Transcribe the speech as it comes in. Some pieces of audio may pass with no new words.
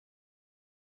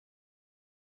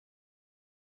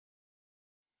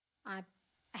I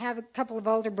have a couple of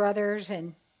older brothers,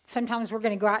 and sometimes we're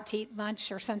going to go out to eat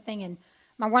lunch or something, and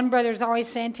my one brother's always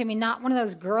saying to me, not one of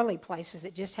those girly places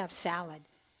that just have salad.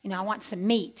 I want some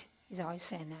meat. He's always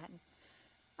saying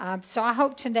that. So I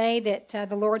hope today that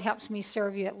the Lord helps me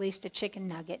serve you at least a chicken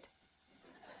nugget.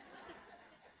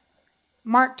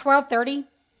 Mark 12:30.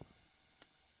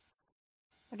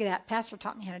 Look at that. Pastor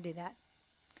taught me how to do that.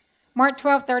 Mark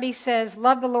 12:30 says,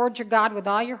 love the Lord your God with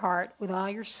all your heart, with all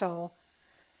your soul,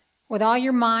 with all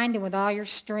your mind, and with all your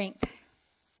strength.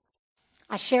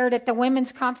 I shared at the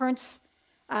women's conference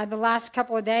the last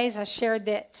couple of days. I shared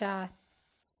that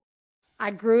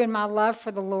I grew in my love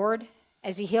for the Lord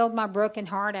as he healed my broken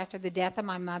heart after the death of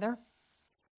my mother. It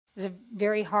was a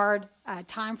very hard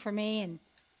time for me, and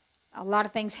a lot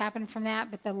of things happened from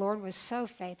that, but the Lord was so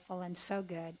faithful and so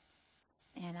good.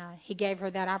 And he gave her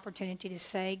that opportunity to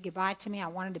say goodbye to me. I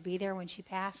wanted to be there when she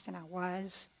passed, and I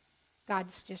was.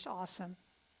 God's just awesome.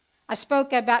 I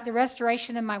spoke about the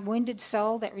restoration of my wounded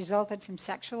soul that resulted from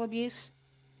sexual abuse.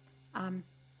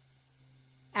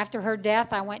 After her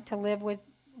death, I went to live with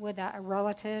a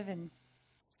relative, and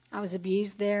I was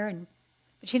abused there.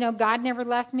 But God never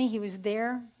left me. He was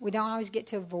there. We don't always get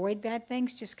to avoid bad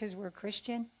things just because we're a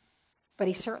Christian, but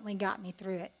he certainly got me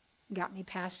through it, got me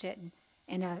past it,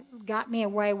 and got me a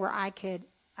way where I could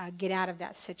get out of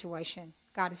that situation.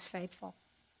 God is faithful.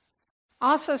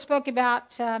 I also spoke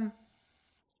about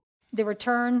the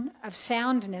return of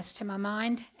soundness to my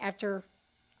mind after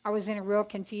I was in a real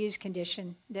confused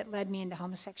condition that led me into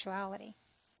homosexuality.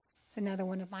 It's another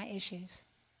one of my issues.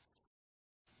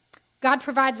 God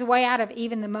provides a way out of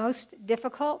even the most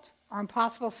difficult or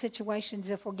impossible situations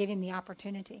if we'll give him the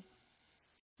opportunity.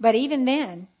 But even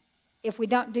then, if we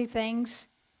don't do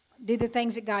the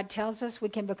things that God tells us, we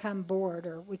can become bored,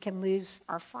 or we can lose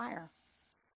our fire,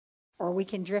 or we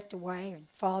can drift away and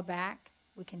fall back.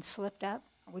 We can slip up,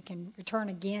 or we can return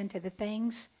again to the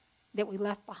things that we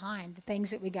left behind, the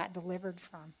things that we got delivered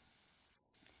from.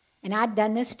 And I'd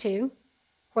done this too,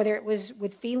 whether it was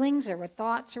with feelings or with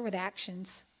thoughts or with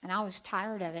actions, and I was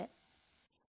tired of it.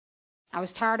 I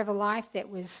was tired of a life that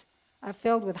was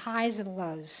filled with highs and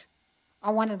lows.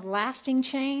 I wanted lasting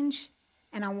change,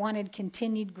 and I wanted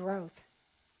continued growth.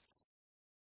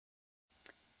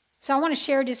 So I want to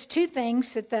share just two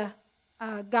things that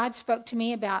God spoke to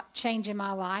me about change in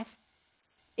my life.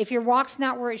 If your walk's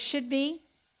not where it should be,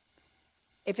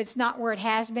 if it's not where it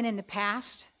has been in the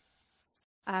past,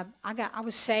 I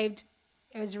was saved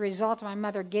as a result of my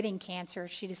mother getting cancer.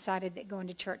 She decided that going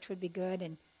to church would be good,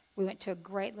 and we went to a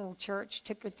great little church. It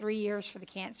took her 3 years for the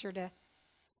cancer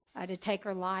to take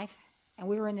her life, and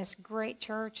we were in this great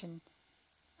church, and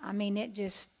I mean,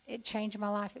 it changed my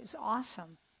life. It was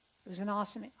awesome. It was an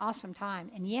awesome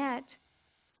time. And yet,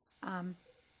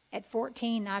 at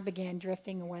 14, I began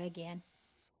drifting away again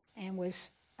and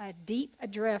was deep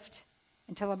adrift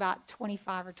until about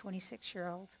 25 or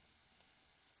 26-year-old.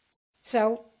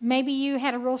 So maybe you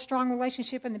had a real strong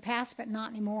relationship in the past, but not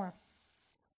anymore.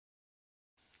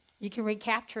 You can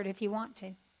recapture it if you want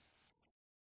to.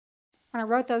 When I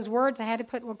wrote those words, I had to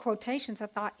put little quotations. I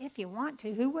thought, if you want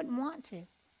to, who wouldn't want to?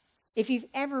 If you've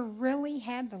ever really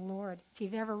had the Lord, if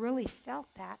you've ever really felt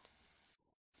that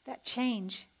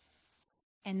change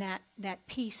and that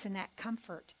peace and that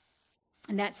comfort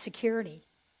and that security,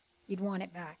 you'd want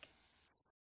it back.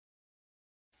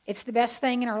 It's the best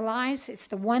thing in our lives. It's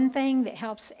the one thing that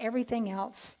helps everything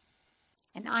else.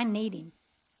 And I need him.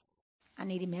 I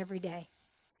need him every day.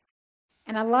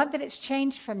 And I love that it's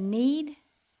changed from need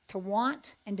to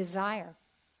want and desire.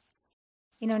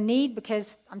 Need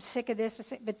because I'm sick of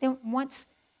this. But then once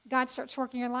God starts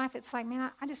working in your life, it's like,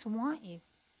 man, I just want you.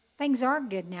 Things are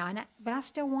good now, but I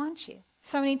still want you.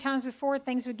 So many times before,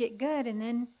 things would get good, and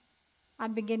then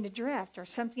I'd begin to drift or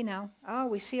something,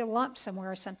 we see a lump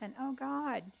somewhere or something. Oh,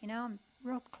 God, I'm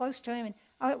real close to him,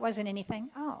 and it wasn't anything.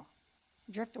 Oh,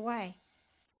 drift away.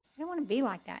 I don't want to be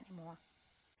like that anymore.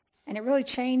 And it really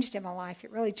changed in my life.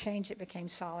 It really changed. It became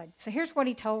solid. So here's what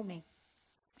he told me.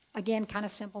 Again, kind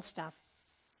of simple stuff.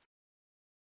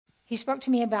 He spoke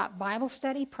to me about Bible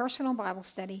study, personal Bible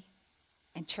study,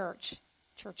 and church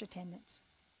attendance.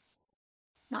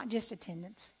 Not just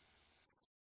attendance,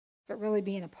 but really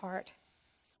being a part.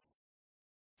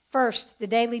 First, the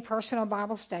daily personal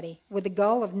Bible study with the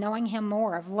goal of knowing him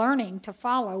more, of learning to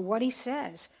follow what he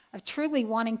says, of truly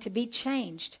wanting to be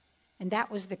changed. And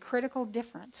that was the critical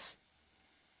difference.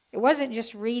 It wasn't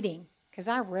just reading, because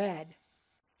I read.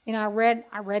 I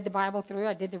read the Bible through.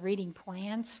 I did the reading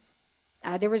plans.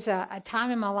 There was a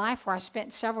time in my life where I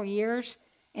spent several years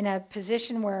in a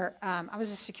position where I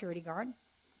was a security guard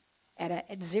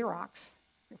at Xerox.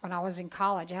 when I was in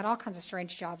college. I had all kinds of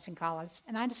strange jobs in college.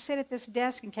 And I had to sit at this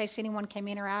desk in case anyone came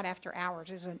in or out after hours.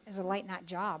 It was a late-night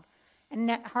job. And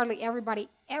hardly everybody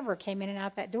ever came in and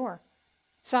out that door.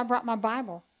 So I brought my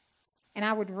Bible, and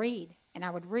I would read, and I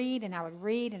would read, and I would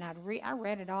read, and I'd read. I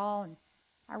read it all, and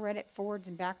I read it forwards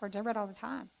and backwards. I read all the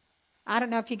time. I don't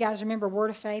know if you guys remember Word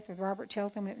of Faith with Robert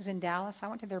Tilton when it was in Dallas. I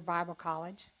went to their Bible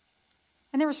college.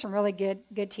 And there were some really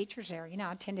good teachers there. You know,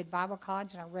 I attended Bible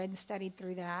college, and I read and studied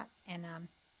through that. And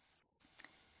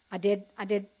I did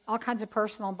all kinds of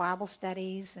personal Bible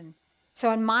studies. And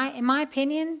so in my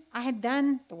opinion, I had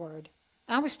done the Word.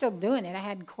 I was still doing it. I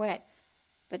hadn't quit.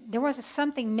 But there was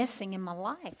something missing in my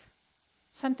life.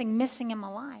 Something missing in my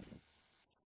life.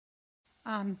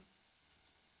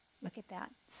 Look at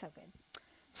that. So good.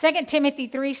 2 Timothy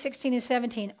 3:16 and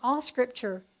 17. All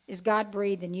Scripture is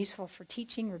God-breathed and useful for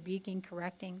teaching, rebuking,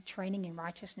 correcting, training in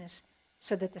righteousness,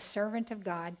 so that the servant of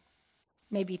God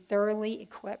may be thoroughly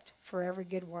equipped for every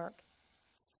good work.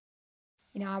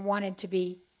 You know, I wanted to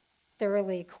be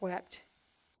thoroughly equipped.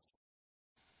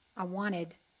 I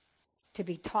wanted to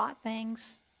be taught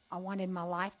things. I wanted my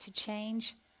life to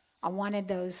change. I wanted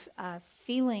those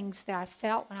feelings that I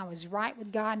felt when I was right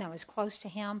with God and I was close to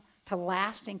Him to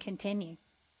last and continue.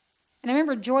 And I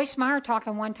remember Joyce Meyer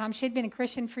talking one time. She'd been a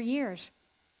Christian for years.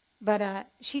 But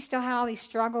she still had all these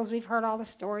struggles. We've heard all the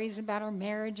stories about her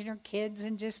marriage and her kids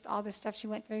and just all the stuff she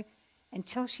went through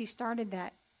until she started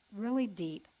that really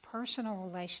deep personal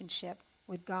relationship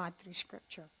with God through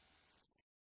Scripture.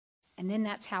 And then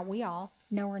that's how we all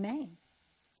know her name.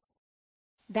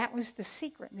 That was the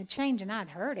secret and the change, and I'd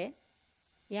heard it.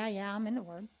 Yeah, I'm in the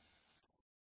Word.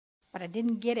 But I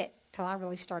didn't get it till I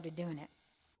really started doing it.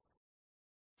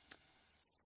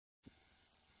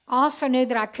 I also knew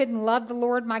that I couldn't love the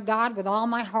Lord my God with all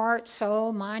my heart,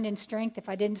 soul, mind, and strength if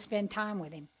I didn't spend time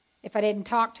with Him, if I didn't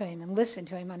talk to Him and listen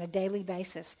to Him on a daily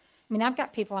basis. I mean, I've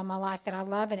got people in my life that I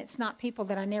love, and it's not people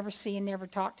that I never see and never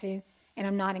talk to, and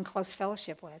I'm not in close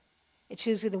fellowship with. It's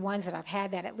usually the ones that I've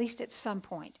had that at least at some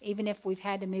point. Even if we've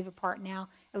had to move apart now,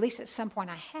 at least at some point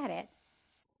I had it.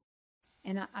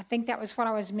 And I think that was what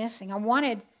I was missing. What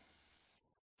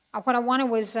I wanted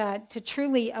was to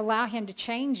truly allow Him to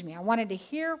change me. I wanted to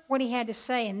hear what He had to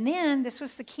say. And then, this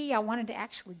was the key, I wanted to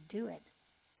actually do it.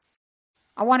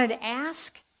 I wanted to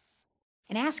ask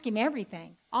Him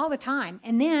everything, all the time.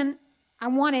 And then I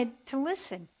wanted to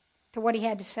listen to what He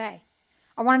had to say.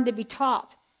 I wanted to be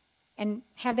taught and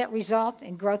have that result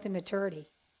in growth and maturity.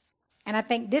 And I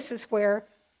think this is where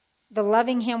the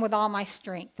loving Him with all my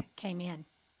strength came in.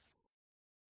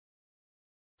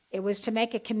 It was to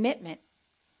make a commitment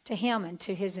to Him and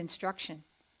to His instruction.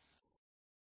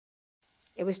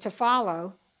 It was to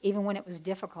follow even when it was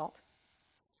difficult.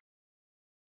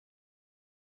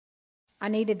 I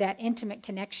needed that intimate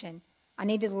connection. I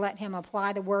needed to let Him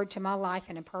apply the Word to my life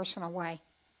in a personal way.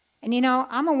 And you know,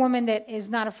 I'm a woman that is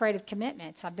not afraid of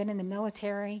commitments. I've been in the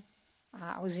military.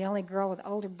 I was the only girl with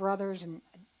older brothers, and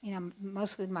you know,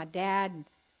 mostly with my dad. And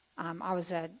I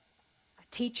was a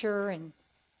teacher, and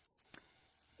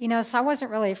you know, so I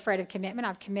wasn't really afraid of commitment.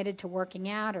 I've committed to working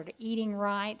out or to eating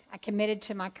right. I committed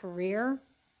to my career.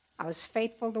 I was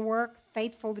faithful to work,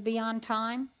 faithful to be on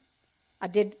time. I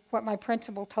did what my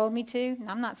principal told me to. And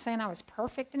I'm not saying I was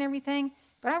perfect and everything,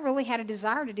 but I really had a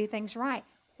desire to do things right.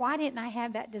 Why didn't I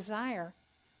have that desire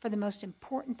for the most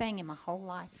important thing in my whole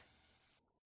life?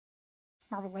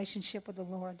 My relationship with the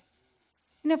Lord.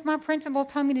 You know, if my principal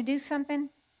told me to do something,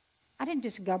 I didn't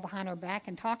just go behind her back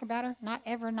and talk about her. Not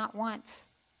ever, not once.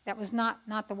 That was not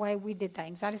the way we did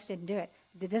things. I just didn't do it.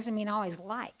 That doesn't mean I always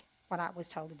like what I was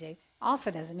told to do. Also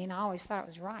doesn't mean I always thought it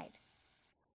was right.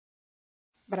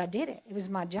 But I did it. It was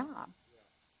my job.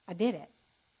 I did it.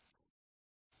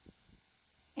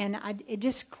 And it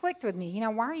just clicked with me. You know,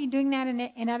 why are you doing that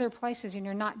in other places and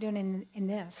you're not doing it in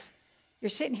this? You're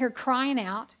sitting here crying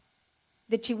out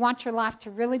that you want your life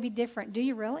to really be different. Do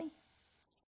you really?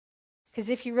 Because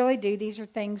if you really do, these are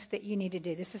things that you need to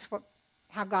do. This is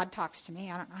how God talks to me.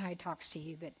 I don't know how He talks to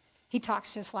you, but He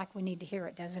talks just like we need to hear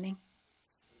it, doesn't He?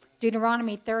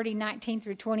 Deuteronomy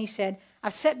 30:19-20 said,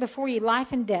 I've set before you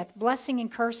life and death, blessing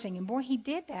and cursing. And boy, He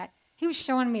did that. He was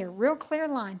showing me a real clear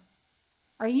line.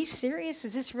 Are you serious?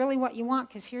 Is this really what you want?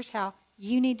 Because here's how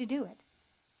you need to do it.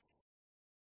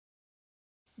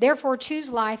 Therefore, choose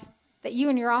life that you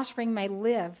and your offspring may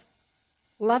live,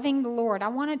 loving the Lord. I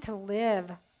wanted to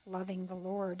live loving the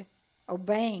Lord,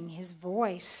 obeying His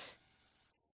voice.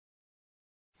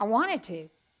 I wanted to.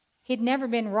 He'd never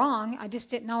been wrong. I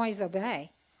just didn't always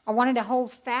obey. I wanted to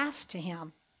hold fast to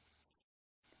Him.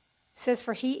 It says,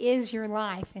 for He is your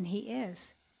life, and He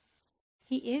is.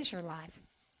 He is your life.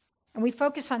 And we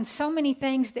focus on so many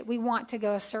things that we want to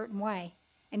go a certain way.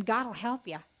 And God will help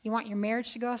you. You want your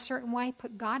marriage to go a certain way?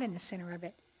 Put God in the center of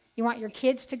it. You want your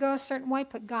kids to go a certain way?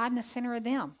 Put God in the center of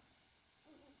them.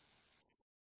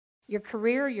 Your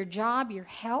career, your job, your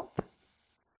health.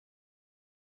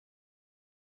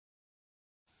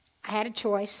 I had a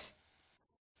choice.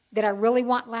 Did I really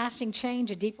want lasting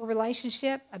change, a deeper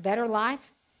relationship, a better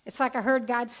life? It's like I heard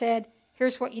God said,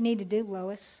 here's what you need to do,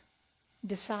 Lois.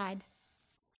 Decide.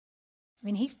 I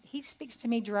mean, he speaks to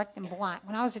me direct and blunt.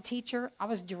 When I was a teacher, I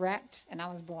was direct and I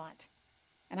was blunt.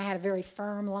 And I had a very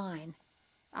firm line.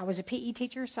 I was a PE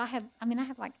teacher, so I had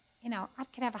like, I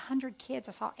could have 100 kids.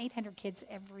 I saw 800 kids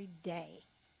every day.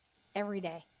 Every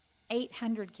day.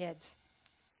 800 kids.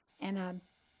 And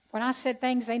when I said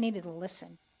things, they needed to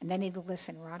listen. And they needed to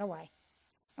listen right away.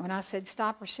 And when I said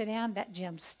stop or sit down, that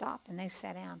gym stopped and they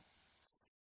sat down.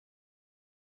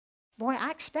 Boy,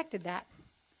 I expected that.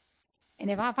 And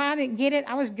if I didn't get it,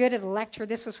 I was good at a lecture.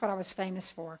 This was what I was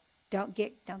famous for. Don't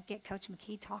get Coach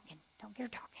McKee talking. Don't get her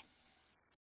talking.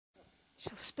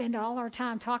 She'll spend all her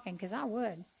time talking because I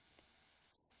would.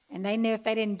 And they knew if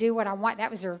they didn't do what I want,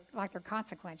 that was their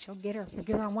consequence. You'll get her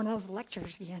on one of those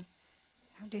lectures again.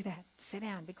 Don't do that. Sit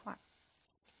down. Be quiet.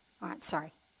 All right,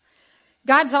 sorry.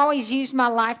 God's always used my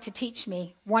life to teach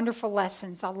me wonderful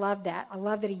lessons. I love that. I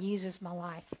love that he uses my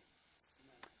life.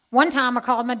 One time I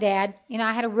called my dad.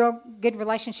 I had a real good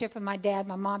relationship with my dad.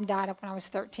 My mom died when I was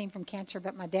 13 from cancer,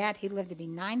 but my dad, he lived to be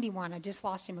 91. I just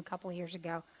lost him a couple of years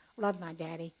ago. Loved my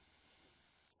daddy.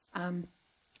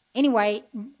 Anyway,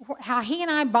 how he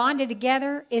and I bonded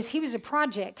together is he was a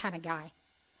project kind of guy.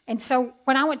 And so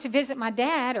when I went to visit my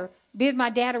dad or be with my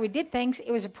dad or we did things,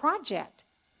 it was a project.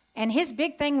 And his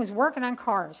big thing was working on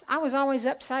cars. I was always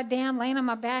upside down, laying on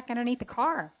my back underneath the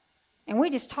car. And we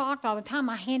just talked all the time.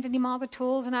 I handed him all the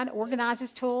tools, and I'd organize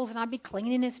his tools, and I'd be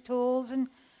cleaning his tools. And,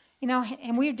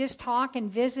 and we would just talk and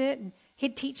visit, and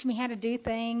he'd teach me how to do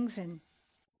things. And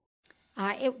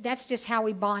that's just how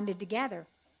we bonded together.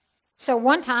 So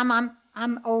one time,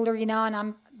 I'm older, and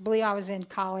I believe I was in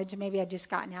college, maybe I'd just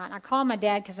gotten out. And I called my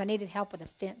dad because I needed help with a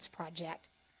fence project.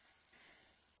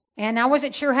 And I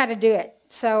wasn't sure how to do it.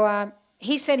 So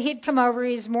he said he'd come over.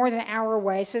 He's more than an hour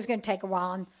away, so it's going to take a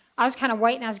while. And I was kind of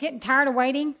waiting. I was getting tired of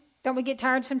waiting. Don't we get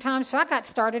tired sometimes? So I got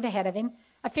started ahead of him.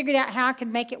 I figured out how I could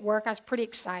make it work. I was pretty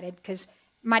excited because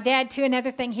my dad, too,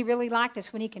 another thing he really liked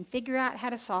is when you can figure out how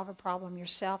to solve a problem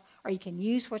yourself or you can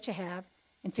use what you have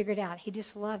and figure it out. He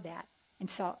just loved that. And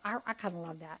so I kind of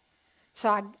love that. So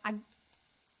I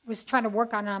was trying to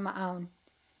work on it on my own.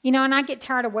 And I get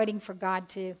tired of waiting for God,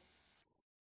 too.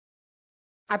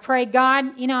 I prayed,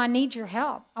 God, I need your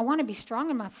help. I want to be strong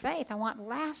in my faith. I want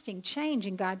lasting change.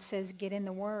 And God says, get in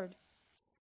the Word.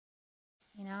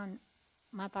 And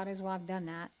my thought is, well, I've done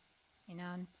that.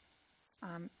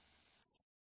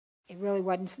 It really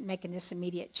wasn't making this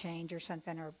immediate change or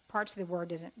something, or parts of the Word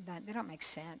they don't make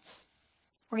sense.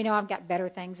 Or, I've got better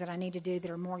things that I need to do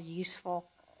that are more useful.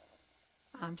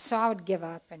 So I would give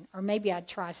up, or maybe I'd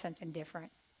try something different.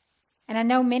 And I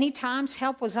know many times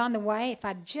help was on the way if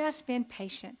I'd just been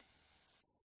patient.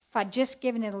 If I'd just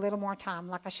given it a little more time,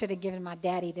 like I should have given my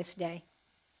daddy this day.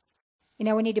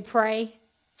 We need to pray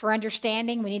for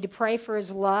understanding. We need to pray for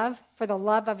his love, for the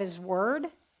love of his word.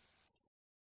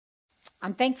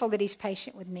 I'm thankful that he's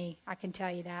patient with me. I can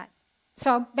tell you that.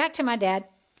 So back to my dad.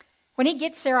 When he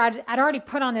gets there, I'd already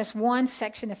put on this one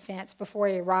section of fence before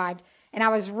he arrived. And I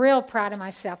was real proud of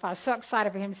myself. I was so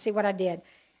excited for him to see what I did.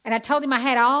 And I told him I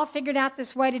had all figured out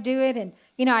this way to do it. And,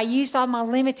 I used all my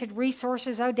limited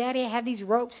resources. Oh, Daddy, I have these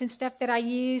ropes and stuff that I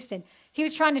used. And he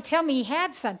was trying to tell me he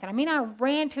had something. I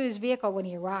ran to his vehicle when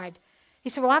he arrived. He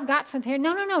said, well, I've got something here.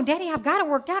 No, Daddy, I've got it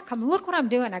worked out. Come, look what I'm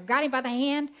doing. I got him by the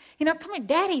hand. Come on,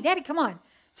 Daddy, come on.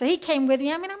 So he came with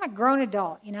me. I'm a grown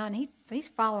adult, and he's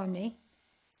following me.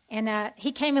 And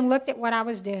he came and looked at what I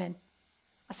was doing.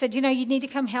 I said, you need to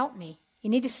come help me.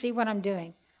 You need to see what I'm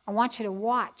doing. I want you to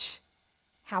watch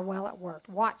how well it worked.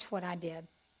 Watch what I did.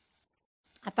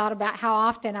 I thought about how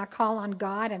often I call on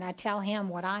God and I tell him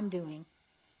what I'm doing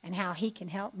and how he can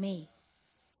help me.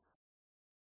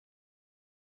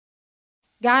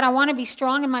 God, I want to be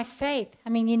strong in my faith.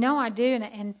 I do,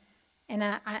 and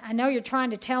I know you're trying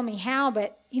to tell me how,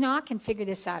 but, I can figure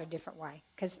this out a different way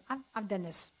because I've done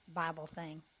this Bible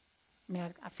thing.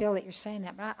 I feel that you're saying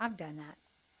that, but I've done that.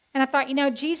 And I thought,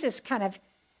 Jesus kind of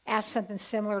asked something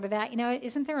similar to that.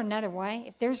 Isn't there another way?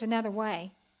 If there's another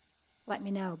way, let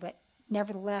me know. But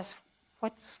nevertheless,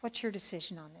 what's your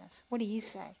decision on this? What do you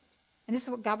say? And this is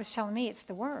what God was telling me. It's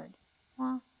the Word.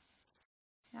 Well,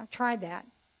 I've tried that.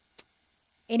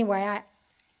 Anyway,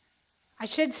 I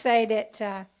should say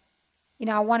that,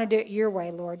 I want to do it your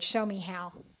way, Lord. Show me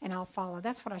how, and I'll follow.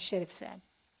 That's what I should have said.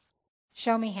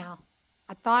 Show me how.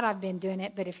 I thought I've been doing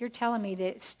it, but if you're telling me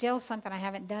that it's still something I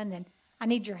haven't done, then I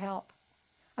need your help.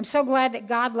 I'm so glad that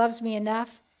God loves me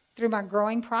enough through my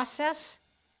growing process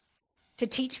to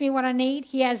teach me what I need.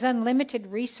 He has unlimited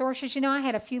resources. I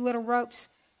had a few little ropes.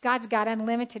 God's got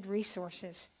unlimited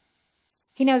resources.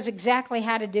 He knows exactly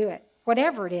how to do it,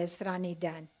 whatever it is that I need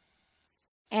done.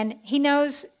 And he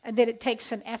knows that it takes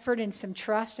some effort and some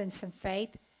trust and some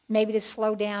faith, maybe to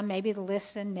slow down, maybe to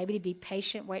listen, maybe to be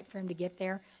patient, wait for him to get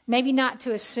there, maybe not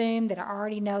to assume that I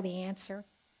already know the answer.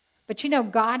 But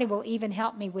God will even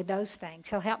help me with those things.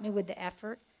 He'll help me with the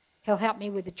effort. He'll help me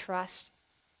with the trust.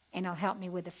 And he'll help me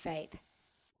with the faith.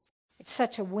 It's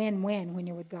such a win-win when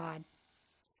you're with God.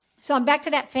 So I'm back to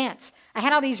that fence. I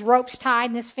had all these ropes tied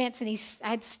in this fence, and I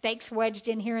had stakes wedged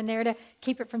in here and there to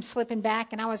keep it from slipping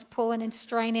back, and I was pulling and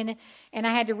straining it, and I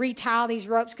had to retie all these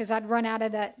ropes because I'd run out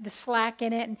of the slack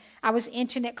in it, and I was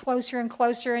inching it closer and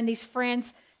closer, and these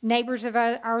friends, neighbors of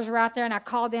ours were out there, and I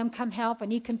called them, come help,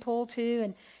 and you can pull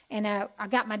too, and I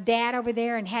got my dad over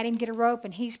there and had him get a rope,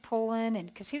 and he's pulling, and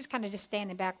because he was kind of just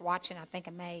standing back watching, I think,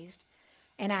 amazed.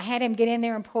 And I had him get in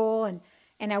there and pull, and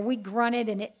we grunted,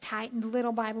 and it tightened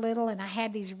little by little, and I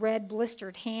had these red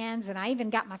blistered hands, and I even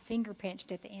got my finger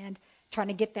pinched at the end trying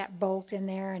to get that bolt in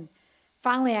there. And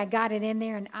finally I got it in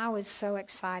there, and I was so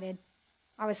excited.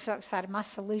 I was so excited. My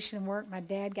solution worked. My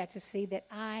dad got to see that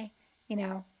I,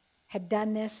 had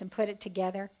done this and put it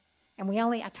together. And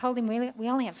I told him we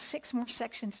only have 6 more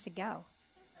sections to go.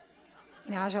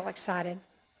 I was real excited.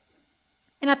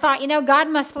 And I thought, God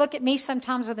must look at me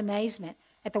sometimes with amazement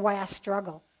at the way I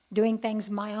struggle, doing things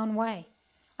my own way.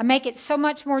 I make it so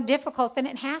much more difficult than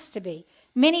it has to be.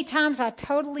 Many times I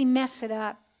totally mess it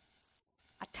up.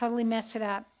 I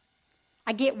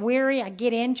get weary. I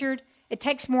get injured. It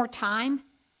takes more time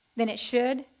than it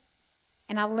should.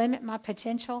 And I limit my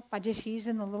potential by just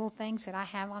using the little things that I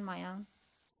have on my own.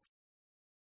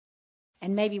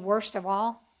 And maybe worst of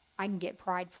all, I can get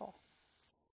prideful.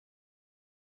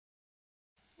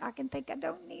 I can think I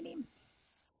don't need him.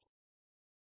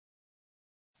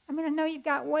 I know you've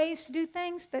got ways to do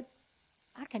things, but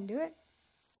I can do it.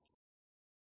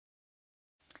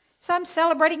 So I'm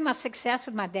celebrating my success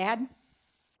with my dad.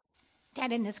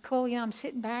 Dad, isn't this cool? I'm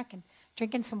sitting back and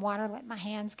drinking some water, letting my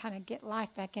hands kind of get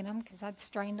life back in them because I'd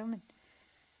strained them. And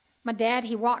my dad,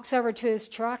 he walks over to his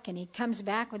truck, and he comes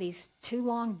back with these 2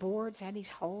 long boards, had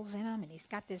these holes in them, and he's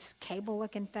got this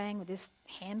cable-looking thing with this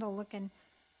handle-looking.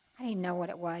 I didn't know what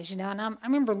it was, and I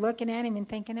remember looking at him and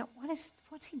thinking,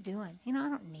 what's he doing? I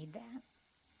don't need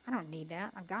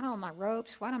that. I've got all my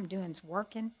ropes. What I'm doing is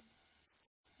working.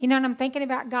 And I'm thinking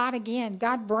about God again.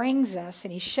 God brings us,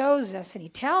 and he shows us, and he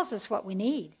tells us what we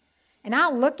need. And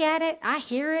I'll look at it. I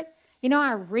hear it.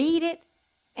 I read it.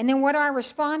 And then what do I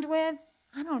respond with?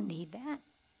 I don't need that.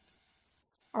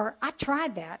 Or I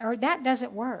tried that. Or that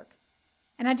doesn't work.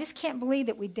 And I just can't believe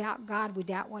that we doubt God. We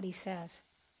doubt what he says.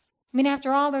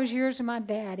 After all those years of my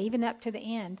dad, even up to the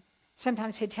end,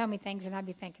 sometimes he'd tell me things and I'd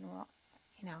be thinking, well,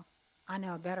 I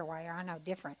know a better way or I know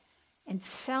different. And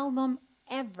seldom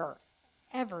ever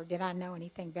did I know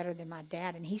anything better than my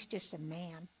dad. And he's just a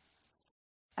man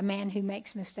who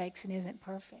makes mistakes and isn't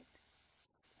perfect.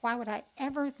 Why would I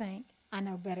ever think I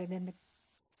know better than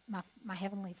my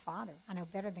Heavenly Father? I know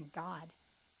better than God.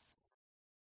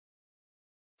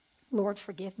 Lord,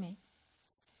 forgive me.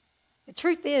 The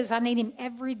truth is, I need him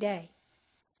every day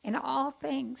in all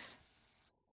things.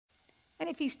 And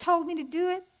if he's told me to do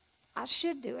it, I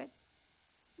should do it.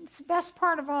 It's the best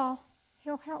part of all.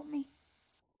 He'll help me.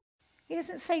 He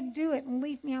doesn't say do it and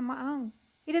leave me on my own.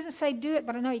 He doesn't say do it,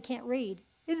 but I know you can't read.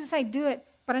 He doesn't say do it,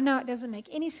 but I know it doesn't make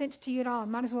any sense to you at all. I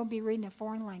might as well be reading a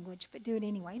foreign language, but do it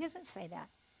anyway. He doesn't say that.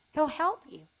 He'll help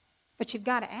you, but you've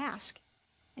got to ask,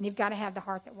 and you've got to have the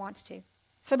heart that wants to.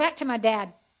 So back to my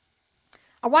dad.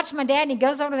 I watch my dad, and he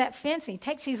goes over to that fence, and he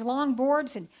takes these long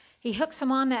boards, and he hooks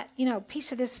them on that,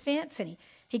 piece of this fence, and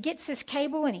he gets this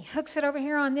cable, and he hooks it over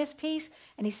here on this piece,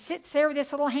 and he sits there with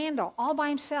this little handle all by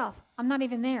himself. I'm not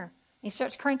even there. And he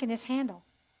starts cranking this handle.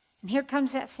 And here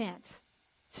comes that fence,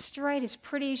 straight, as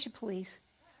pretty as you please,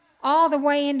 all the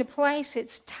way into place.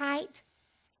 It's tight.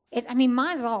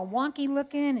 Mine's all wonky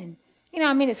looking, and,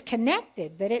 it's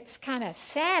connected, but it's kind of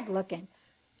sad looking.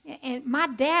 And my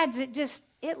dad's,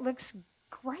 it looks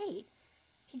great.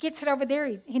 He gets it over there,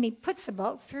 and he puts the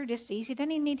bolts through just easy.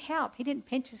 Doesn't even need help. He didn't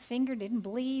pinch his finger, didn't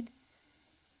bleed.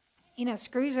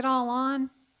 Screws it all on.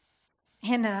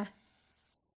 And I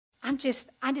just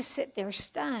sit there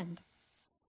stunned.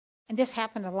 And this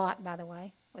happened a lot, by the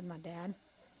way, with my dad.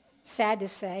 Sad to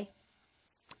say.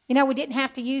 You know, we didn't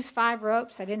have to use 5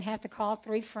 ropes. I didn't have to call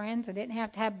 3 friends. I didn't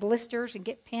have to have blisters and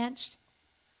get pinched.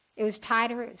 It was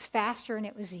tighter, it was faster, and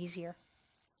it was easier.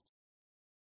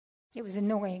 It was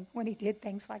annoying when he did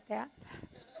things like that.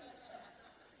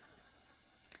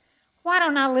 Why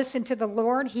don't I listen to the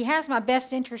Lord? He has my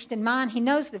best interest in mind. He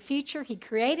knows the future. He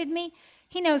created me.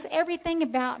 He knows everything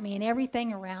about me and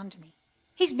everything around me.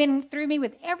 He's been through me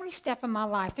with every step of my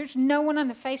life. There's no one on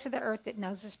the face of the earth that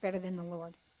knows us better than the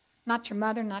Lord. Not your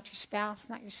mother, not your spouse,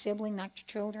 not your sibling, not your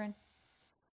children.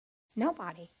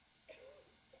 Nobody.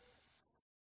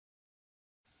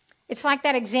 It's like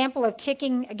that example of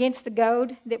kicking against the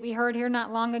goad that we heard here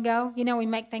not long ago. You know, we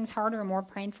make things harder and more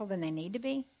painful than they need to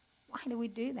be. Why do we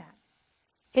do that?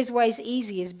 His way is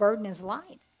easy, his burden is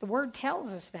light. The Word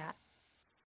tells us that.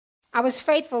 I was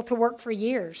faithful to work for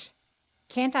years.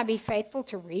 Can't I be faithful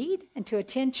to read and to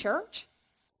attend church?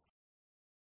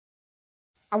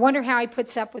 I wonder how he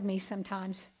puts up with me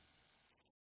sometimes.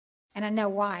 And I know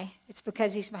why. It's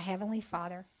because he's my Heavenly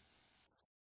Father.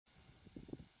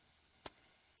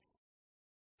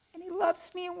 And he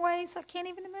loves me in ways I can't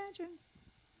even imagine.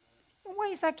 In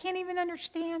ways I can't even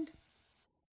understand.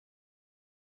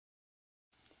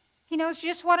 He knows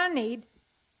just what I need.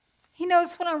 He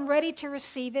knows when I'm ready to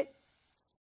receive it.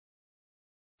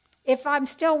 If I'm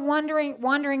still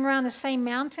wandering around the same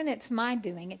mountain, it's my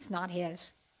doing. It's not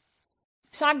his.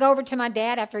 So I go over to my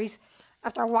dad after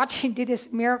I watch him do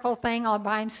this miracle thing all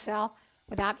by himself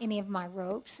without any of my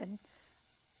ropes and,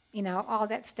 you know, all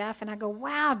that stuff. And I go,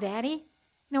 wow, Daddy, you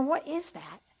know, what is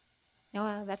that? You know,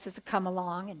 well, that's just a come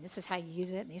along, and this is how you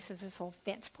use it. And this is this little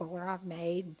fence puller I've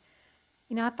made. And,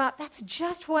 you know, I thought, that's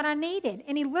just what I needed.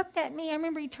 And he looked at me. I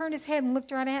remember he turned his head and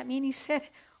looked right at me, and he said,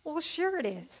 well, sure it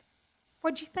is.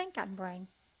 What'd you think I'd bring?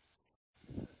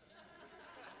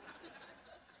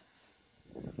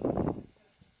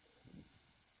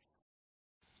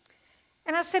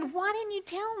 And I said, why didn't you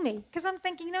tell me? Because I'm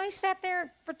thinking, you know, he sat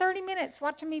there for 30 minutes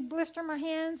watching me blister my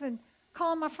hands and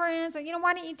call my friends. And, you know,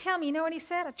 why didn't you tell me? You know what he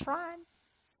said? I tried.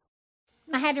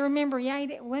 And I had to remember, yeah, he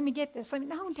did. Let me get this.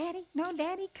 No, Daddy,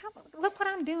 come on. Look what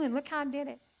I'm doing. Look how I did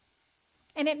it.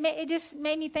 And it just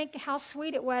made me think how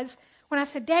sweet it was when I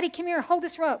said, Daddy, come here, hold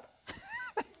this rope.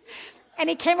 And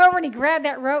he came over and he grabbed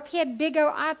that rope. He had big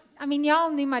old, I mean,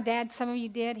 y'all knew my dad. Some of you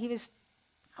did. He was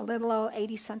a little old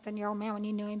 80-something-year-old man when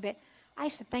you knew him. But I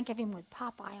used to think of him with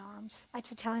Popeye arms. I used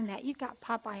to tell him that. You've got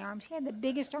Popeye arms. He had the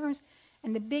biggest arms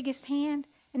and the biggest hand.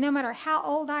 And no matter how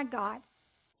old I got,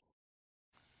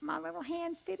 my little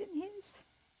hand fit in his.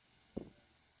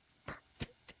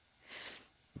 Perfect.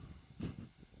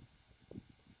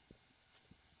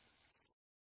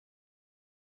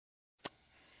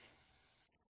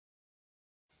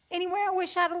 Anyway, I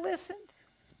wish I'd have listened.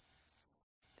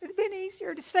 It would have been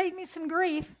easier to save me some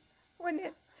grief,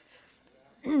 wouldn't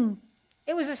it?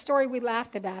 It was a story we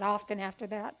laughed about often after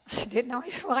that. I didn't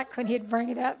always like when he'd bring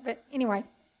it up, but anyway.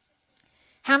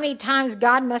 How many times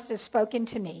God must have spoken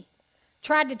to me,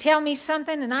 tried to tell me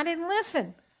something, and I didn't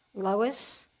listen.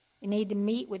 Lois, you need to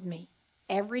meet with me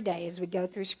every day as we go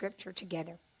through Scripture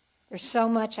together. There's so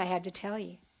much I have to tell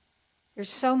you. There's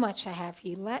so much I have for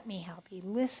you. Let me help you.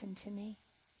 Listen to me.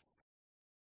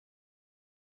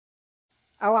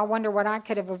 Oh, I wonder what I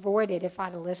could have avoided if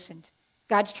I'd have listened.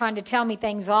 God's trying to tell me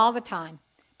things all the time,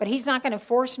 but he's not going to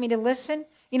force me to listen.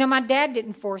 You know, my dad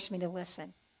didn't force me to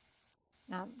listen.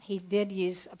 Now, he did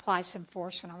apply some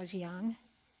force when I was young,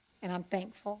 and I'm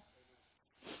thankful.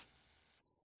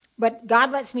 But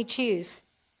God lets me choose.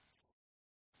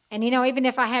 And, you know, even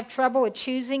if I have trouble with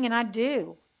choosing, and I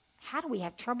do. How do we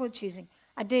have trouble with choosing?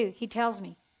 I do. He tells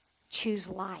me, choose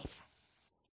life.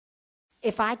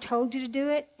 If I told you to do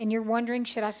it, and you're wondering,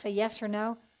 should I say yes or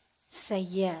no? Say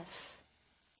yes.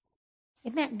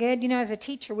 Isn't that good? You know, as a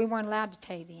teacher, we weren't allowed to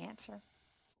tell you the answer.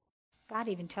 God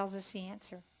even tells us the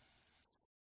answer.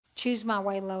 Choose my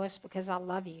way, Lois, because I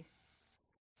love you.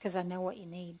 Because I know what you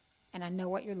need, and I know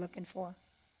what you're looking for.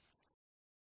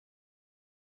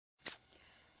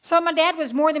 So my dad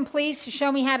was more than pleased to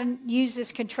show me how to use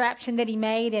this contraption that he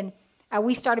made, and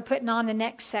we started putting on the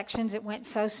next sections. It went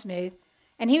so smooth.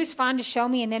 And he was fine to show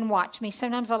me and then watch me.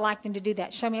 Sometimes I liked him to do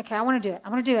that. Show me, okay, I want to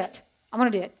do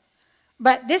it.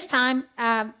 But this time,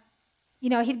 you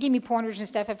know, he'd give me pointers and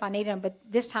stuff if I needed them. But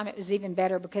this time it was even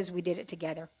better because we did it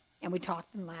together. And we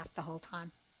talked and laughed the whole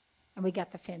time. And we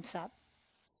got the fence up.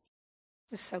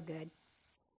 It was so good.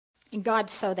 And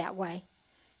God's so that way.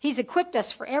 He's equipped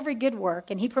us for every good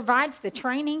work. And he provides the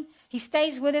training. He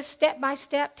stays with us step by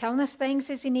step, telling us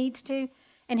things as he needs to.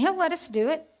 And he'll let us do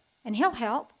it. And he'll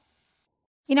help.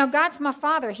 You know, God's my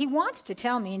Father. He wants to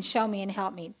tell me and show me and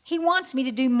help me. He wants me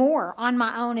to do more on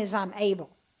my own as I'm able.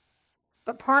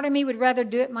 But part of me would rather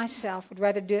do it myself, would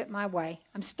rather do it my way.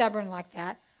 I'm stubborn like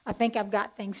that. I think I've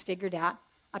got things figured out.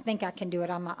 I think I can do it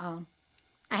on my own.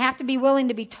 I have to be willing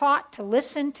to be taught, to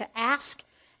listen, to ask,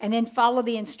 and then follow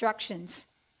the instructions.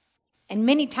 And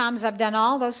many times I've done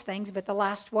all those things, but the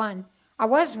last one, I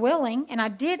was willing, and I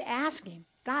did ask him,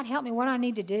 God, help me, what do I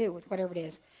need to do with whatever it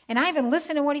is? And I even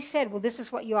listened to what he said. Well, this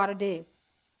is what you ought to do.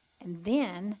 And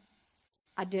then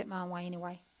I'd do it my own way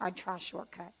anyway. I'd try a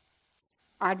shortcut.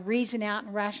 I'd reason out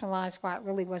and rationalize why it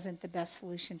really wasn't the best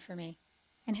solution for me.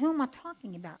 And who am I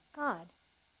talking about? God.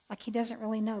 Like he doesn't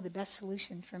really know the best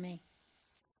solution for me.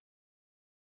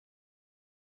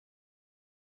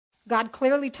 God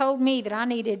clearly told me that I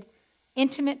needed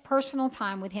intimate personal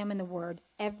time with him in the Word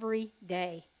every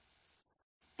day.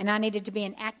 And I needed to be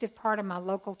an active part of my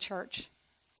local church.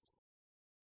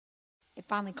 It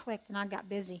finally clicked and I got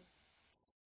busy.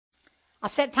 I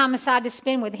set time aside to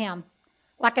spend with him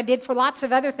like I did for lots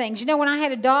of other things. You know, when I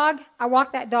had a dog, I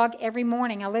walked that dog every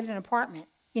morning. I lived in an apartment.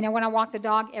 You know, when I walked the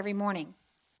dog every morning.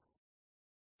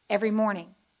 Every morning.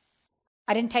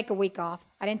 I didn't take a week off.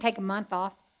 I didn't take a month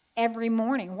off. Every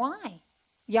morning. Why?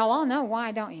 Y'all all know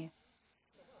why, don't you?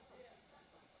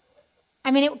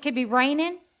 I mean, it could be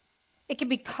raining. It could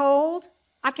be cold.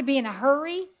 I could be in a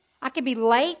hurry. I could be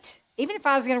late. Even if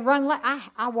I was going to run late,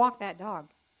 I walked that dog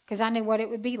because I knew what it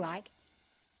would be like.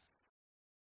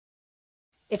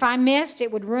 If I missed,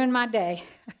 it would ruin my day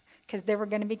because there were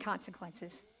going to be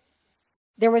consequences.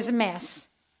 There was a mess.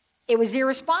 It was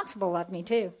irresponsible of me,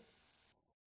 too.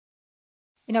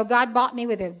 You know, God bought me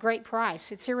with a great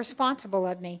price. It's irresponsible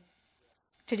of me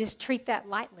to just treat that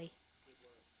lightly.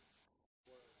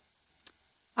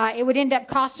 It would end up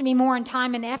costing me more in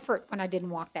time and effort when I didn't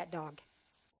walk that dog.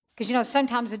 Because, you know,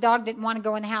 sometimes the dog didn't want to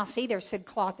go in the house either, so it'd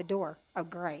claw at the door. Oh,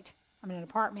 great. I'm in an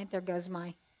apartment. There goes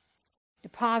my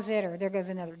deposit, or there goes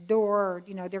another door, or,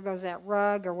 you know, there goes that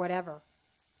rug or whatever.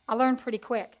 I learned pretty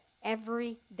quick.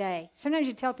 Every day. Sometimes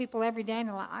you tell people every day, and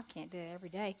they're like, I can't do it every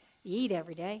day. You eat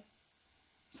every day.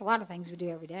 There's a lot of things we do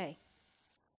every day.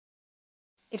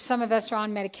 If some of us are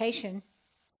on medication,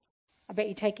 I bet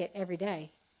you take it every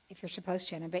day if you're supposed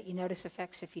to, and I bet you notice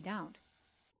effects if you don't.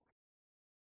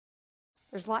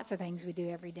 There's lots of things we do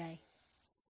every day.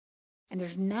 And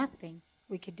there's nothing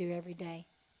we could do every day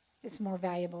that's more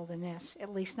valuable than this.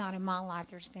 At least not in my life.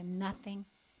 There's been nothing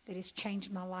that has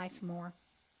changed my life more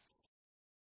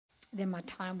than my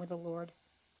time with the Lord.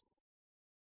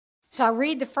 So I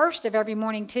read the first of every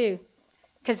morning too,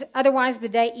 because otherwise the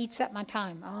day eats up my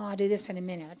time. Oh, I'll do this in a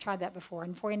minute. I tried that before.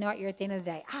 And before you know it, you're at the end of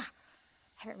the day. I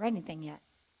haven't read anything yet.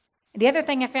 And the other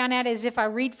thing I found out is if I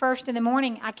read first in the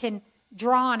morning, I can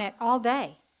draw on it all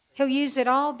day. He'll use it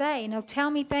all day, and he'll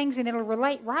tell me things, and it'll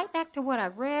relate right back to what I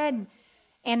read.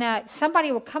 And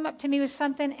somebody will come up to me with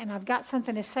something, and I've got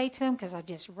something to say to him because I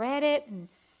just read it, and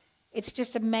it's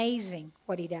just amazing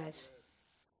what he does.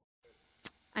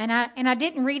 And I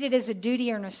didn't read it as a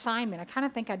duty or an assignment. I kind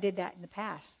of think I did that in the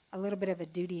past, a little bit of a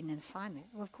duty and an assignment.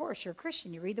 Well, of course, you're a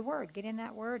Christian. You read the Word. Get in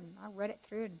that Word, and I read it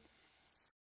through.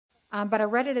 But I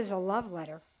read it as a love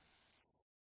letter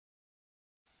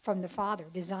from the Father,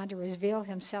 designed to reveal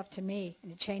himself to me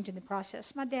and to change in the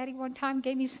process. My daddy one time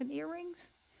gave me some earrings.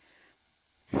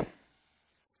 I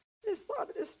just thought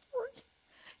of this story.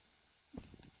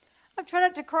 I'm trying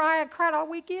not to cry. I cried all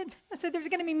weekend. I said, there's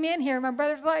going to be men here. My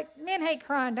brother's like, men hate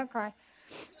crying. Don't cry.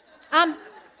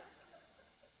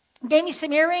 Gave me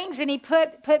some earrings, and he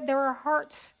put there were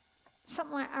hearts.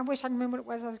 Something like, I wish I could remember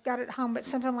what it was. I got it at home, but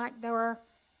something like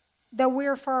though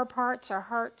we're far apart, our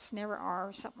hearts never are,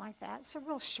 or something like that. It's a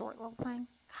real short little thing.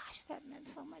 Gosh, that meant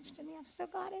so much to me. I've still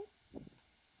got it.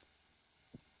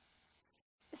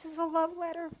 This is a love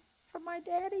letter from my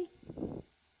daddy. And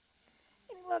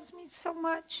he loves me so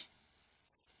much.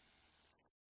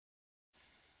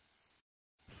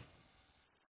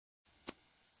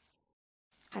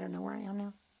 I don't know where I am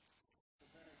now.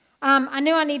 I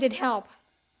knew I needed help,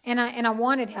 and I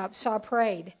wanted help, so I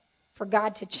prayed for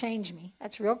God to change me.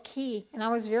 That's real key, and I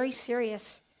was very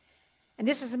serious. And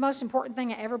this is the most important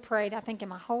thing I ever prayed, I think, in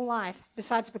my whole life,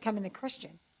 besides becoming a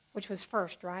Christian, which was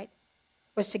first, right?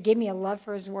 Was to give me a love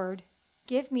for his word.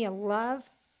 Give me a love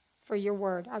for your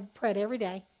word. I prayed every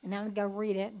day, and then I'd go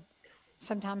read it. And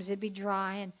sometimes it'd be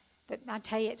dry, but I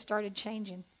tell you, it started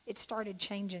changing. It started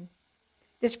changing.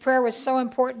 This prayer was so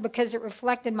important because it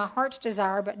reflected my heart's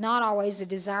desire, but not always the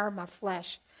desire of my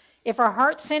flesh. If our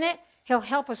heart's in it, he'll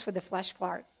help us with the flesh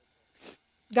part.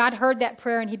 God heard that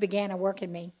prayer, and he began a work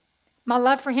in me. My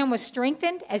love for him was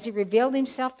strengthened as he revealed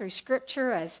himself through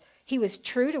Scripture, as he was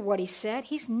true to what he said.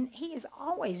 He has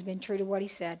always been true to what he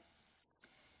said.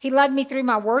 He led me through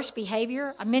my worst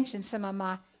behavior. I mentioned some of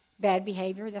my bad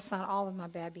behavior. That's not all of my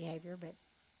bad behavior, but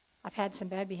I've had some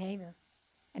bad behavior.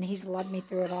 And he's loved me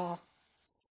through it all.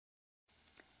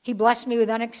 He blessed me with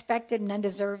unexpected and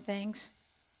undeserved things.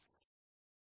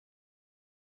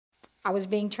 I was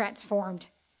being transformed.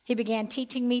 He began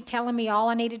teaching me, telling me all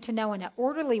I needed to know in an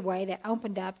orderly way that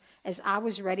opened up as I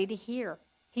was ready to hear.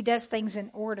 He does things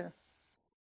in order.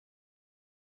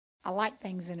 I like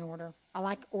things in order. I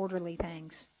like orderly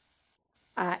things.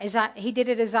 He did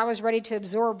it as I was ready to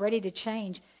absorb, ready to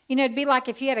change. You know, it'd be like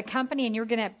if you had a company and you're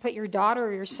going to put your daughter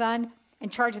or your son in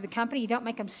charge of the company, you don't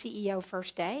make them CEO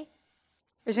first day.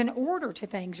 There's an order to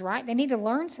things, right? They need to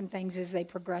learn some things as they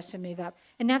progress and move up.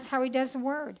 And that's how he does the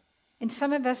word. And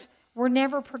some of us, we're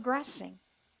never progressing.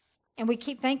 And we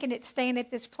keep thinking it's staying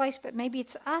at this place, but maybe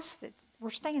it's us that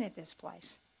we're staying at this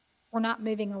place. We're not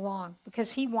moving along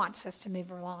because he wants us to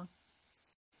move along.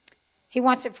 He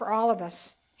wants it for all of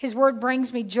us. His word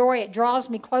brings me joy. It draws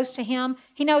me close to him.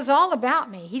 He knows all about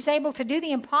me. He's able to do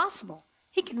the impossible.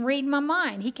 He can read my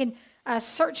mind. He can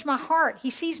search my heart. He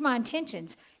sees my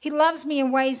intentions. He loves me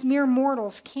in ways mere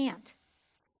mortals can't.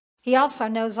 He also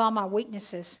knows all my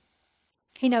weaknesses.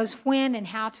 He knows when and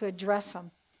how to address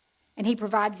them. And he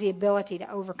provides the ability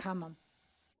to overcome them.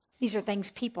 These are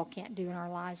things people can't do in our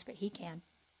lives, but he can.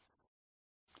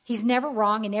 He's never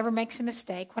wrong. He never makes a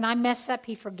mistake. When I mess up,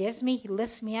 he forgives me. He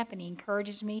lifts me up and he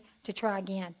encourages me to try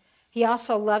again. He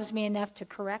also loves me enough to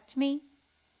correct me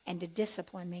and to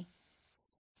discipline me.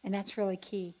 And that's really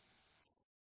key.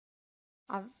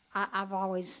 I've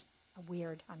always,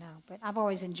 weird, I know, but I've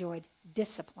always enjoyed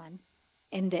discipline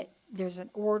in that there's an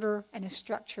order and a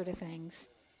structure to things.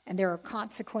 And there are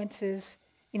consequences.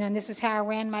 You know, and this is how I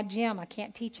ran my gym. I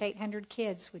can't teach 800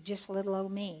 kids with just little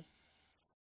old me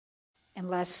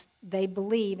unless they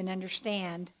believe and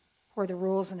understand where the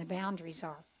rules and the boundaries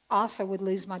are. Also would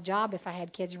lose my job if I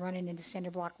had kids running into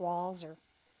cinder block walls or,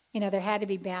 you know, there had to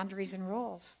be boundaries and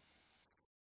rules.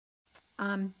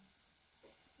 I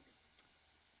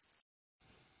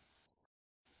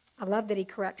love that he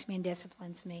corrects me and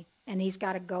disciplines me, and he's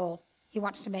got a goal. He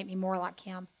wants to make me more like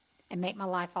him and make my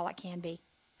life all it can be.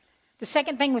 The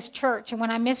second thing was church, and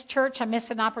when I miss church, I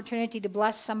miss an opportunity to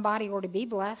bless somebody or to be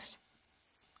blessed.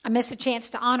 I miss a chance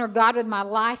to honor God with my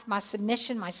life, my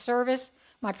submission, my service,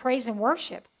 my praise and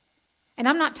worship. And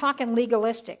I'm not talking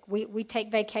legalistic. We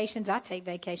take vacations. I take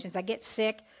vacations. I get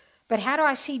sick. But how do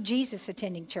I see Jesus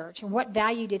attending church? And what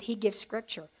value did he give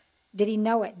Scripture? Did he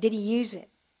know it? Did he use it?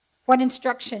 What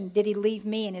instruction did he leave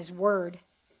me in his word?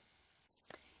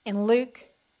 In Luke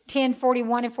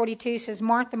 10:41 and 42 says,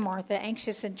 Martha, Martha,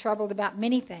 anxious and troubled about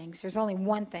many things. There's only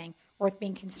one thing worth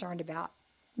being concerned about.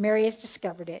 Mary has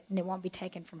discovered it, and it won't be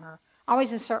taken from her. I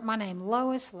always insert my name,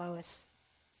 Lois, Lois.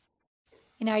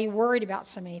 You know, you're worried about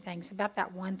so many things, about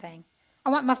that one thing. I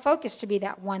want my focus to be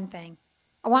that one thing.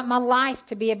 I want my life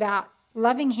to be about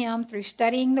loving him through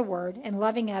studying the word and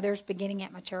loving others, beginning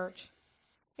at my church.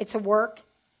 It's a work.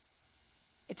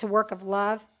 It's a work of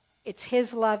love. It's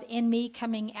his love in me,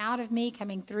 coming out of me,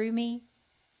 coming through me.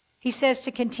 He says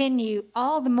to continue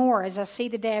all the more as I see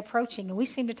the day approaching, and we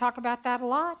seem to talk about that a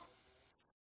lot.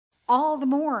 All the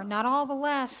more, not all the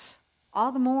less,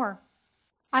 all the more.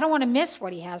 I don't want to miss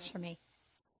what he has for me.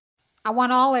 I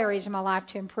want all areas of my life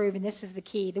to improve, and this is the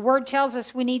key. The word tells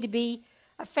us we need to be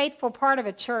a faithful part of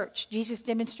a church. Jesus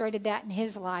demonstrated that in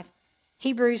his life.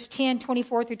 Hebrews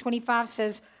 10:24 through 25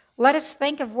 says, let us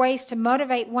think of ways to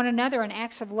motivate one another in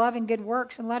acts of love and good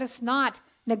works, and let us not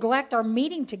neglect our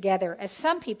meeting together as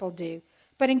some people do,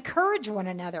 but encourage one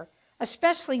another,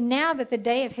 especially now that the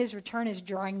day of his return is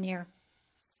drawing near.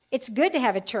 It's good to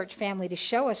have a church family to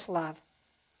show us love,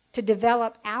 to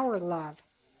develop our love,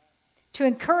 to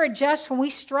encourage us when we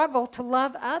struggle to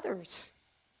love others,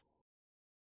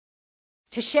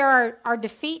 to share our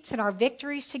defeats and our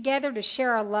victories together, to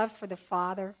share our love for the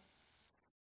Father.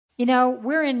 You know,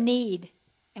 we're in need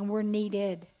and we're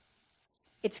needed.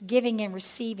 It's giving and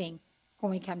receiving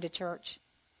when we come to church.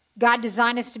 God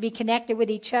designed us to be connected with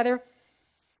each other.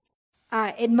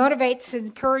 It motivates and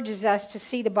encourages us to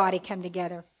see the body come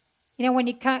together. You know, when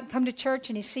you come to church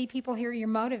and you see people here, you're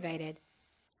motivated.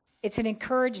 It's an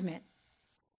encouragement.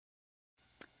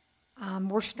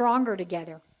 We're stronger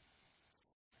together.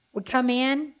 We come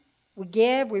in, we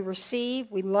give, we receive,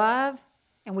 we love,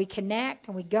 and we connect,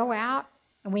 and we go out,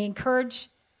 and we encourage.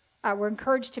 We're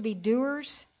encouraged to be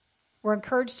doers. We're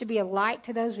encouraged to be a light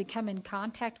to those we come in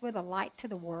contact with, a light to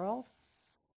the world.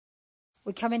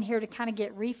 We come in here to kind of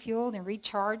get refueled and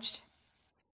recharged.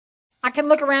 I can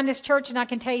look around this church and I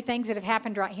can tell you things that have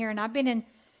happened right here. And I've been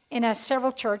in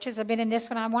several churches. I've been in this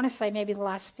one, I want to say maybe the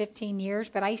last 15 years.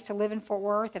 But I used to live in Fort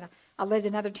Worth, and I lived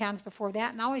in other towns before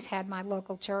that, and I always had my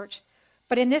local church.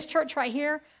 But in this church right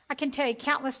here, I can tell you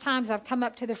countless times I've come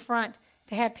up to the front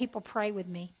to have people pray with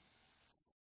me.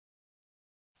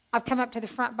 I've come up to the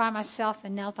front by myself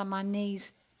and knelt on my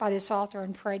knees by this altar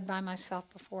and prayed by myself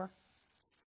before.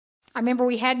 I remember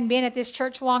we hadn't been at this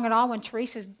church long at all when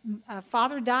Teresa's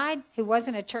father died, who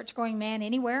wasn't a church-going man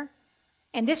anywhere.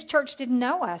 And this church didn't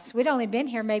know us. We'd only been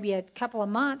here maybe a couple of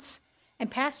months.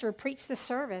 And Pastor preached the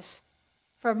service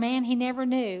for a man he never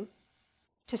knew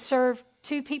to serve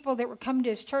two people that were coming to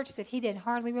his church that he didn't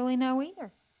hardly really know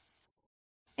either.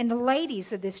 And the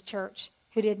ladies of this church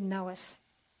who didn't know us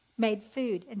made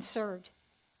food and served.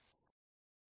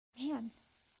 Man,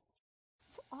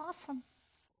 it's awesome.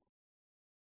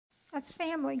 That's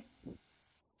family.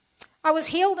 I was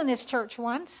healed in this church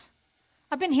once.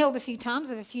 I've been healed a few times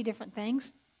of a few different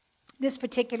things. This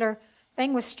particular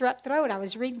thing was strep throat. I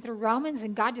was reading through Romans,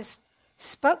 and God just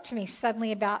spoke to me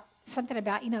suddenly about something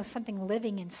about, something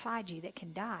living inside you that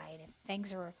can die. And if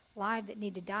things are alive that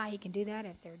need to die, he can do that.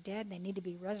 If they're dead, they need to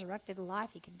be resurrected alive,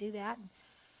 he can do that. And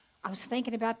I was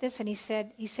thinking about this, and he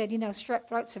said, strep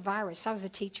throat's a virus. I was a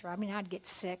teacher. I'd get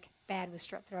sick bad with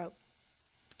strep throat.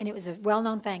 And it was a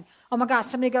well-known thing. Oh, my gosh,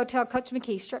 somebody go tell Coach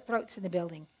McKee strep throat's in the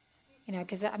building.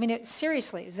 Because,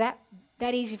 seriously, it was that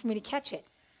easy for me to catch it.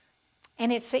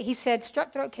 And he said,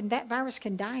 strep throat, that virus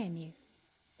can die in you.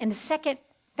 And the second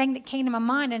thing that came to my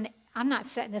mind, and I'm not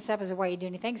setting this up as a way to do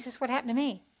anything, it's just what happened to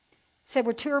me. It said,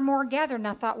 we're two or more gathered, and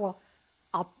I thought, well,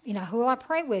 who will I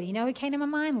pray with? Who came to my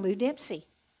mind? Lou Dempsey.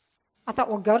 I thought,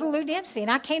 well, go to Lou Dempsey.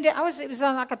 And it was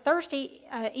on like a Thursday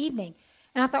evening.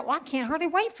 And I thought, well, I can't hardly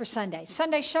wait for Sunday.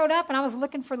 Sunday showed up, and I was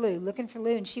looking for Lou,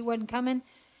 and she wasn't coming.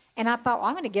 And I thought, well,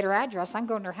 I'm going to get her address. I'm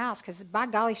going to her house because, by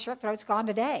golly, strep throat's gone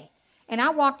today. And I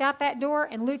walked out that door,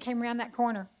 and Lou came around that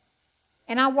corner.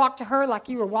 And I walked to her like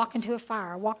you were walking to a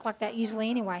fire. I walk like that usually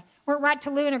anyway. Went right to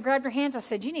Lou, and I grabbed her hands. I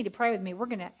said, you need to pray with me.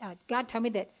 God told me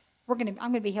that I'm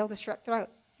going to be healed of strep throat.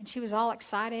 And she was all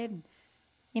excited,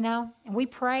 and we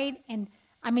prayed. And,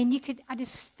 I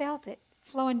just felt it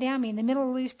flowing down me. In the middle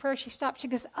of Lou's prayer, she stopped. She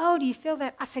goes, oh, do you feel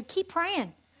that? I said, keep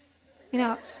praying.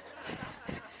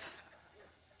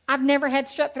 I've never had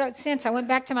strep throat since. I went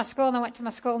back to my school, and I went to my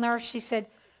school nurse. She said,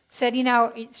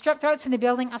 strep throat's in the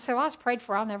building. I said, well, I was prayed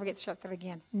for. I'll never get strep throat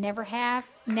again. Never have.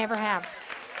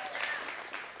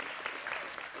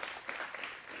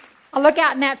 I look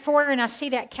out in that foyer, and I see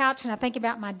that couch, and I think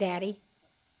about my daddy.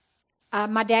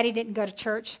 My daddy didn't go to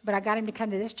church, but I got him to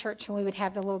come to this church, and we would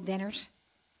have the little dinners.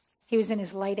 He was in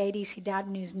his late 80s. He died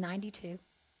when he was 92.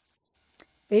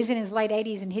 But he was in his late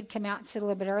 80s, and he'd come out and sit a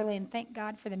little bit early, and thank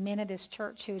God for the men of this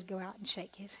church who would go out and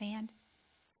shake his hand,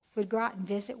 who would go out and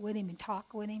visit with him and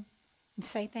talk with him and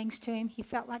say things to him. He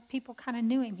felt like people kind of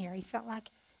knew him here. He felt like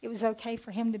it was okay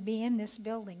for him to be in this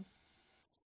building.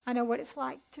 I know what it's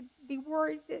like to be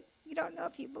worried that you don't know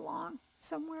if you belong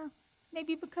somewhere,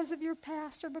 maybe because of your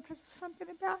past or because of something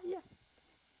about you.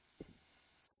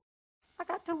 I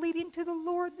got to lead him to the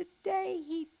Lord the day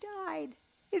he died.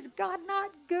 Is God not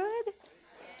good?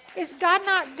 Is God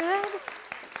not good?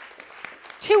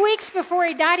 2 weeks before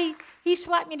he died, he used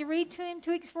to like me to read to him.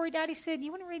 2 weeks before he died, he said, you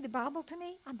want to read the Bible to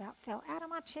me? I about fell out of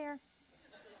my chair.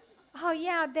 Oh,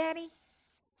 yeah, Daddy.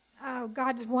 Oh,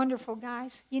 God's wonderful,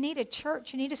 guys. You need a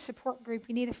church. You need a support group.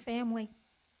 You need a family.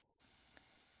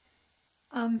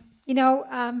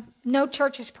 No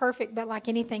church is perfect, but like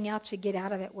anything else, you get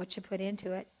out of it what you put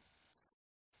into it.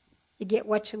 You get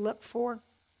what you look for.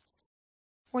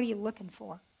 What are you looking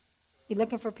for? You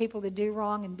looking for people to do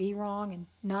wrong and be wrong and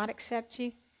not accept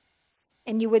you?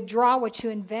 And you withdraw what you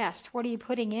invest. What are you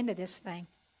putting into this thing?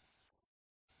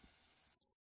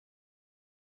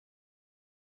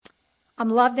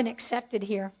 I'm loved and accepted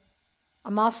here.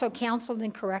 I'm also counseled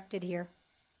and corrected here.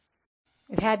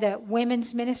 We've had the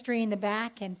women's ministry in the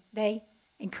back, and they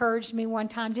encouraged me one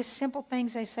time. Just simple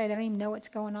things they say. They don't even know what's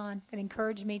going on, but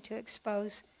encouraged me to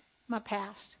expose my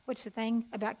past. What's the thing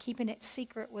about keeping it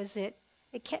secret was it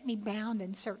kept me bound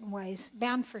in certain ways.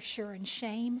 Bound for sure in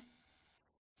shame.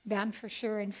 Bound for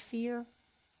sure in fear.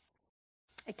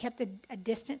 It kept a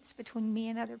distance between me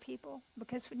and other people,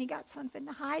 because when you got something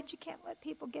to hide, you can't let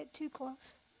people get too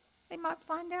close. They might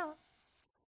find out.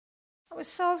 I was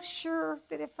so sure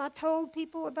that if I told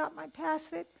people about my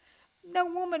past, that no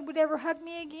woman would ever hug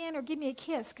me again or give me a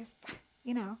kiss,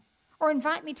 or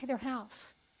invite me to their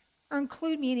house or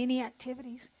include me in any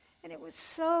activities. And it was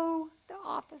so the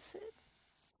opposite.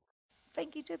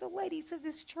 Thank you to the ladies of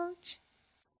this church.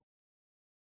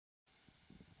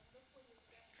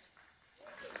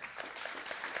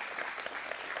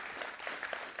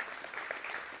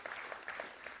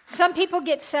 Some people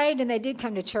get saved and they do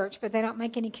come to church, but they don't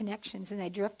make any connections and they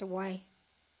drift away.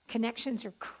 Connections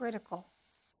are critical.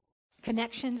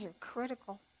 Connections are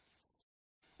critical.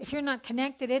 If you're not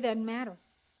connected, it doesn't matter.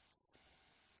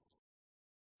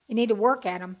 You need to work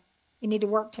at them. You need to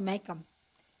work to make them.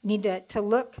 You need to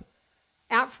look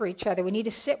out for each other. We need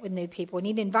to sit with new people. We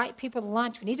need to invite people to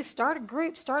lunch. We need to start a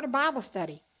group, start a Bible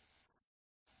study.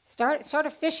 Start a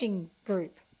fishing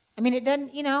group. I mean, it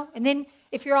doesn't, and then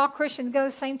if you're all Christians, go to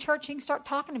the same church, you can start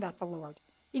talking about the Lord.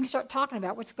 You can start talking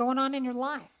about what's going on in your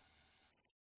life.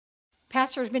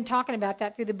 Pastor has been talking about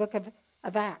that through the book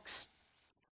of Acts.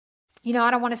 I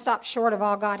don't want to stop short of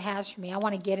all God has for me. I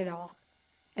want to get it all.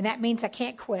 And that means I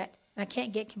can't quit, and I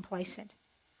can't get complacent.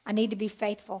 I need to be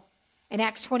faithful. In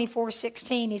Acts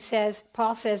 24:16,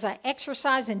 Paul says, I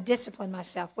exercise and discipline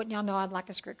myself. Wouldn't y'all know I'd like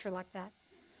a scripture like that?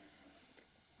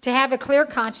 To have a clear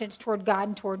conscience toward God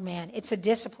and toward man. It's a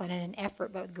discipline and an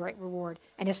effort, but with great reward.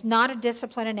 And it's not a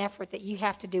discipline and effort that you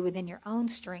have to do within your own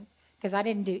strength, because I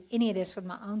didn't do any of this with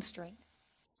my own strength.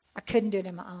 I couldn't do it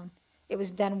on my own. It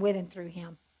was done with and through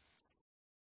him.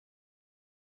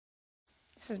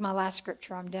 This is my last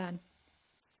scripture. I'm done.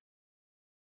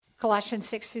 Colossians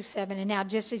 6-7. And now,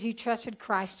 just as you trusted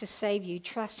Christ to save you,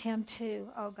 trust him too.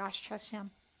 Oh gosh, trust him.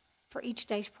 For each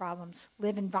day's problems,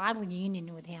 live in vital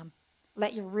union with him.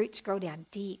 Let your roots grow down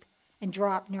deep and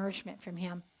draw up nourishment from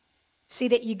him. See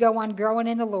that you go on growing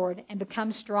in the Lord and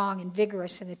become strong and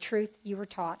vigorous in the truth you were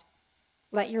taught.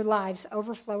 Let your lives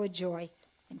overflow with joy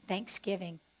and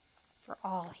thanksgiving for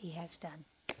all he has done.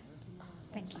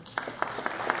 Thank you.